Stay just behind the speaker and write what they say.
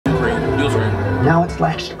Now it's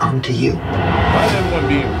latched onto you. Why is everyone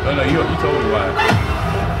being... Oh no, you told me why.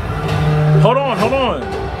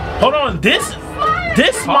 Hold on. This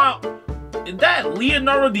smile. Is that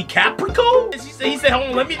Leonardo DiCaprio? He said, hold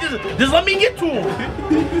on, let me just let me get to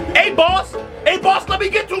him. Hey boss, let me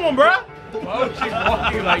get to him, bruh. Why would she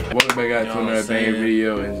walking like... Welcome back guys to another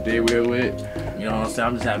video, and today we're with... You know what I'm saying?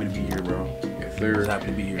 I'm just happy to be here, bro. Yes, sir. Just happy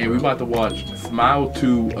to be here. And we're about to watch Smile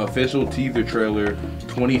 2 official teaser trailer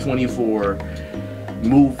 2024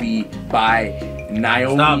 movie by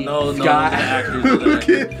Naomi. Stop, no, Scott. the actors.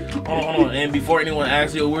 Hold on. And before anyone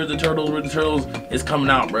asks you, where's the turtles? It's coming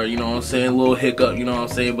out, bro. You know what I'm saying? A little hiccup, you know what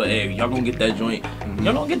I'm saying? But hey, y'all gonna get that joint.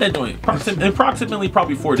 Y'all gonna get that joint. Approximately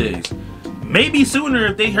probably 4 days. Maybe sooner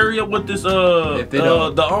if they hurry up with this the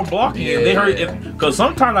unblocking. Yeah. If they hurry, cause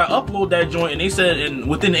sometimes I upload that joint and they said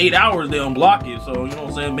within 8 hours they unblock it. So you know what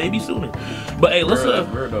I'm saying? Maybe sooner. But hey, let's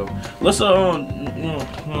let's you know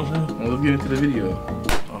what I'm saying? let's get into the video.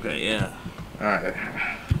 Okay, yeah. All right.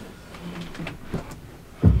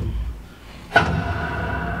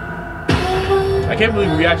 I can't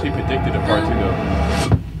believe we actually predicted a part 2 though.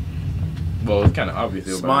 Well, it's kind of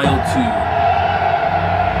obvious. Smile 2.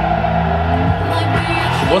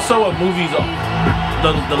 What's up with movies?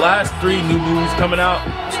 The last 3 new movies coming out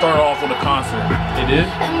start off with a concert. It did?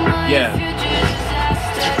 Yeah.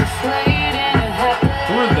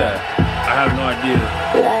 Who is that? I have no idea.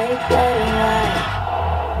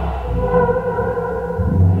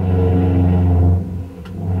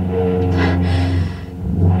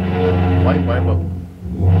 Wipe up.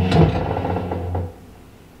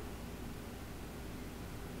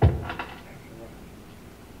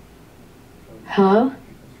 Hello?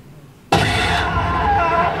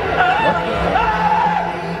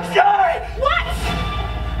 Sorry! What?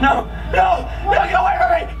 No, get away from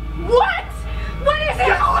me! What? What is it?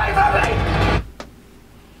 Get away from me!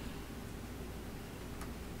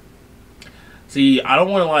 See, I don't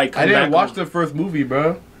want to like. I didn't watch the first movie,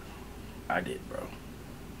 bro. I did, bro.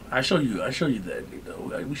 I show you that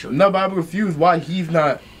though. We showed you. No, but I'm confused why he's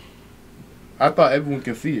not. I thought everyone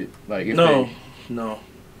can see it. Like no.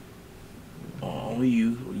 Only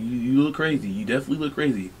you. You look crazy. You definitely look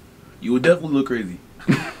crazy. You would definitely look crazy.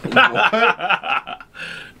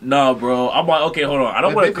 No, bro. I'm like, okay, hold on. I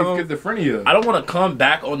don't want to come. Schizophrenia. I don't want to come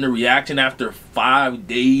back on the reaction after 5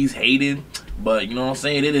 days hating, but you know what I'm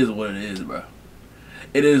saying. It is what it is, bro.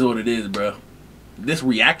 It is what it is, bro. This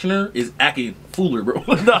reactioner is acting fooler, bro.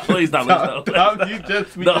 No, please stop. Stop.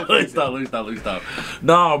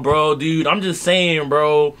 No, bro, dude. I'm just saying,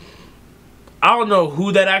 bro. I don't know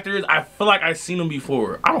who that actor is. I feel like I've seen him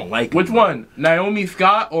before. I don't like him. Which one? Naomi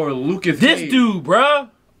Scott or Lukas? This Gage? dude, bro.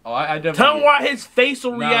 Oh, I definitely. Tell him why his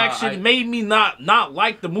facial reaction made me not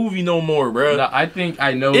like the movie no more, bro. Nah, I think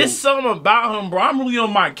I know. It's something about him, bro. I'm really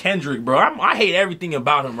on my Kendrick, bro. I hate everything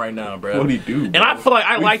about him right now, bro. What'd he do, bro? And I feel like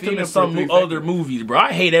I liked him in some other movies, bro.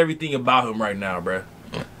 I hate everything about him right now, bro.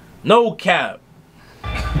 No cap.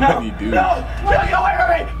 What'd he do? No, get away from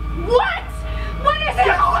me! What? What is it?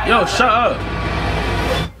 Yo, shut up.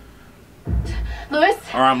 Louis?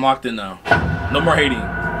 Alright, I'm locked in now. No more hating.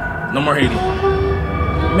 No more hating.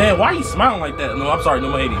 Man, why are you smiling like that? No, I'm sorry, no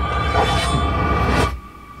more hating.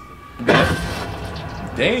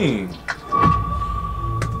 Dang.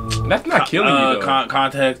 That's not killing you, though.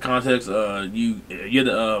 Context, you're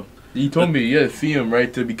the, You told me you had to see him,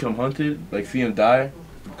 right, to become hunted? Like, see him die?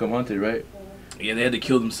 Become hunted, right? Yeah, they had to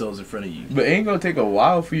kill themselves in front of you. But it ain't gonna take a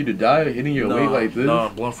while for you to die hitting your weight like this. No,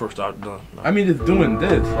 blunt first start. No. I mean, just doing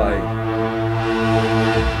this, like...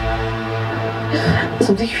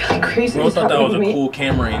 Something really crazy. Bro, I thought that was a cool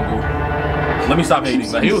camera angle. Let me stop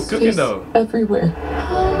hating. Like, he was cooking, though. Everywhere.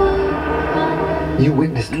 You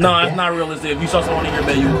witnessed No, it's not realistic. If you saw someone in your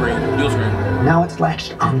bed, you'll scream. You'll scream. Now it's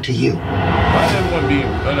latched onto you. Why is everyone being...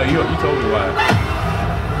 Oh, no, you told me why.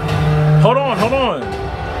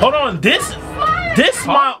 Hold on. This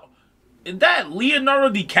smile. Is that Leonardo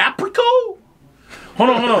DiCaprio? Hold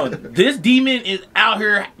on. This demon is out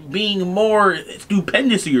here being more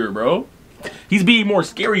stupendous here, bro. He's being more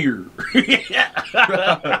scarier.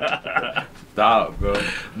 Stop, bro.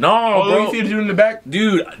 No, bro. You see the dude in the back?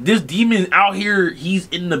 Dude, this demon out here, he's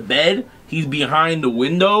in the bed. He's behind the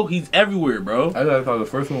window. He's everywhere, bro. I thought the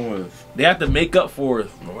first one was. They have to make up for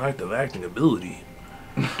the lack of acting ability.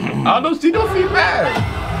 I don't see bad.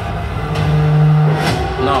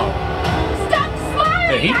 No. Stop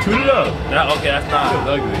smiling! Hey, he tuned it up. Okay, that's not.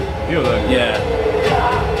 He was ugly. Yeah.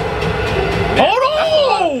 Hold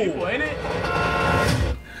on! People, ain't it?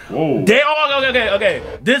 Whoa. Okay.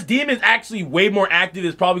 This demon's actually way more active.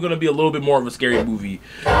 It's probably gonna be a little bit more of a scary movie.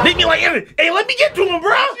 They be like, hey, let me get to him,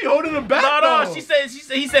 bro. She holding him back. No. He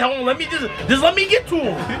said, hold on, let me just let me get to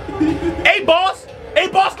him. Hey, boss,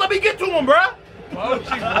 let me get to him, bro. Why was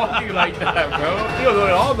she walking like that, bro? She was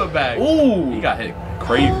going all the back. Ooh, He got hit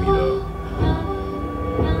crazy though.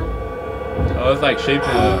 Oh, it's like shaped in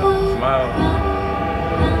a smile.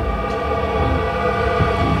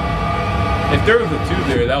 If there was a 2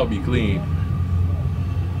 there, that would be clean.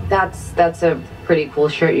 That's a pretty cool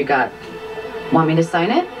shirt you got. Want me to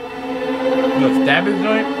sign it? You gonna stab his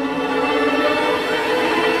joint?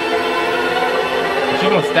 Is she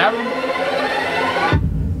gonna stab him?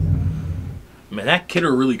 man, that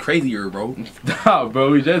kidder really crazier, bro. Stop,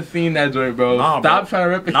 bro. We just seen that joint, bro. Nah, Stop bro. trying to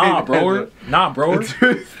replicate Nah, bro.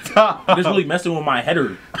 Dude, stop. This really messing with my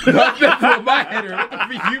header. Not messing with my header. What the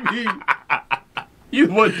freak you mean?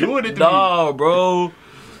 You was doing it to me. Nah, bro.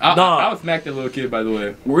 I would smack that little kid, by the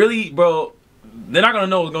way. Really, bro? They're not gonna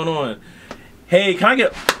know what's going on. Hey, can I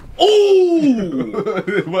get? Ooh,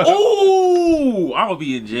 ooh! I'm gonna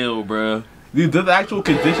be in jail, bro. Dude, there's actual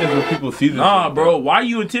conditions when people see this. Nah, shit, bro. Why are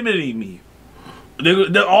you intimidating me? All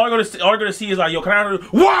they're gonna see is like, yo, can I?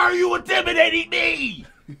 Why are you intimidating me?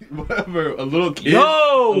 Whatever. A little kid.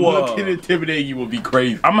 Yo, a little kid intimidating you will be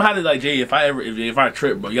crazy. I'm gonna have to like Jay. If I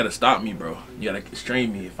trip, bro, you gotta stop me, bro. You gotta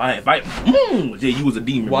constrain me. If I Jay, you was a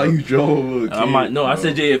demon. Why bro. you drove a little kid? I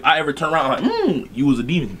said Jay. If I ever turn around, I'm like, you was a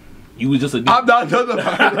demon. You was just a demon. I'm not done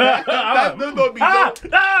about that. There's gonna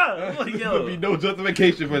be Yo. gonna be no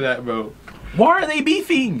justification for that, bro. Why are they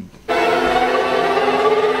beefing? They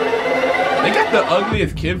got the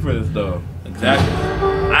ugliest kid for this though. Exactly.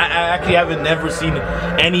 I actually haven't never seen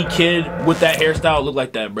any kid with that hairstyle look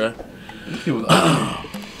like that, bruh. This kid was ugly.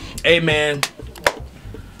 Hey, man.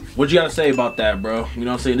 What you gotta say about that, bro? You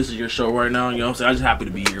know what I'm saying? This is your show right now. You know what I'm saying? I'm just happy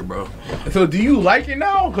to be here, bro. So do you like it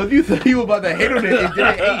now? Because you said you were about to hate on it and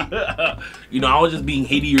didn't hate. You know, I was just being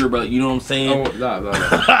hatier, bro. You know what I'm saying? Oh, no.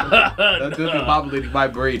 That's just populating my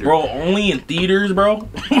brain. Bro, only in theaters, bro.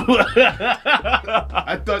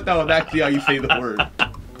 I thought that was actually how you say the word.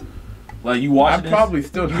 Like, you watching I'm this? probably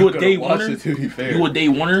still You a not day gonna watch oneer? it, to be fair. You a day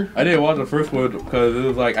oneer? I didn't watch the first one because it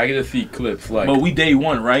was like, I get to see clips. Like, But we day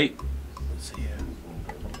one, right?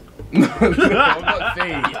 I'm not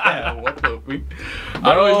saying yeah. What the freak?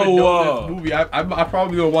 I don't even know this movie. I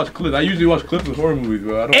probably gonna watch clips. I usually watch clips of horror movies,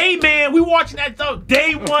 bro. Hey man, we watching that stuff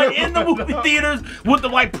day one in the movie theaters with the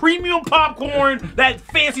like premium popcorn, that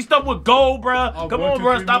fancy stuff with gold, bro. Oh, Come 1, on, 2,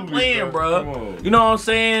 bro, 3 stop movies, playing, bro. bro. You know what I'm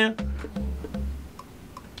saying?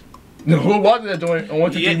 No, we're watching that joint on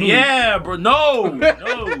 1, 2, 3 movies. Yeah, bro.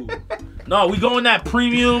 No, we going that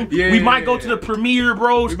premium. Yeah, we might go to the premiere,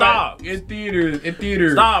 bro. Stop. In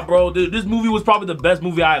theaters. Stop, bro. Dude, this movie was probably the best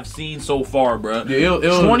movie I have seen so far, bro. Yeah,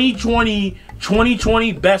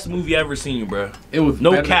 2020 best movie ever seen, bro. It was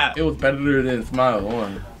no better, cap. It was better than Smile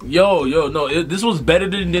On. Yo, no, this was better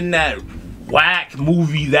than that whack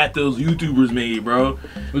movie that those YouTubers made, bro.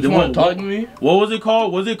 Which one? Talk to Me? What was it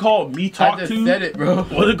called? Was it called Me Talk I just To? said it, bro.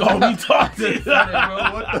 Was it called Me Talk To?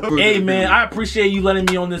 What the Hey man, I appreciate you letting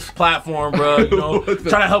me on this platform, bro. You know,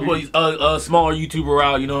 trying to help a smaller YouTuber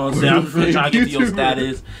out. You know what I'm saying? I'm just really trying to get to your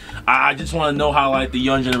status. I just want to know how like the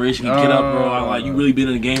young generation can get up, bro. Like you really been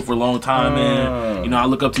in the game for a long time, man. You know, I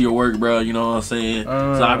look up to your work, bro. You know what I'm saying?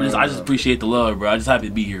 So I just appreciate the love, bro. I just happy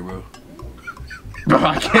to be here, bro. Bro,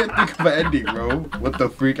 I can't think of an ending, bro. What the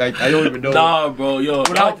freak? I don't even know. Nah, bro, yo.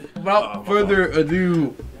 Without further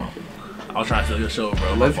ado, I was trying to tell your show,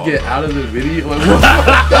 bro. let's get out of the video. Like, Let's get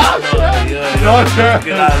out of the video. Let's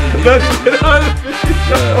get out of the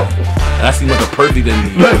video. That seemed like a perfect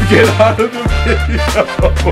ending. Let's get out of the video.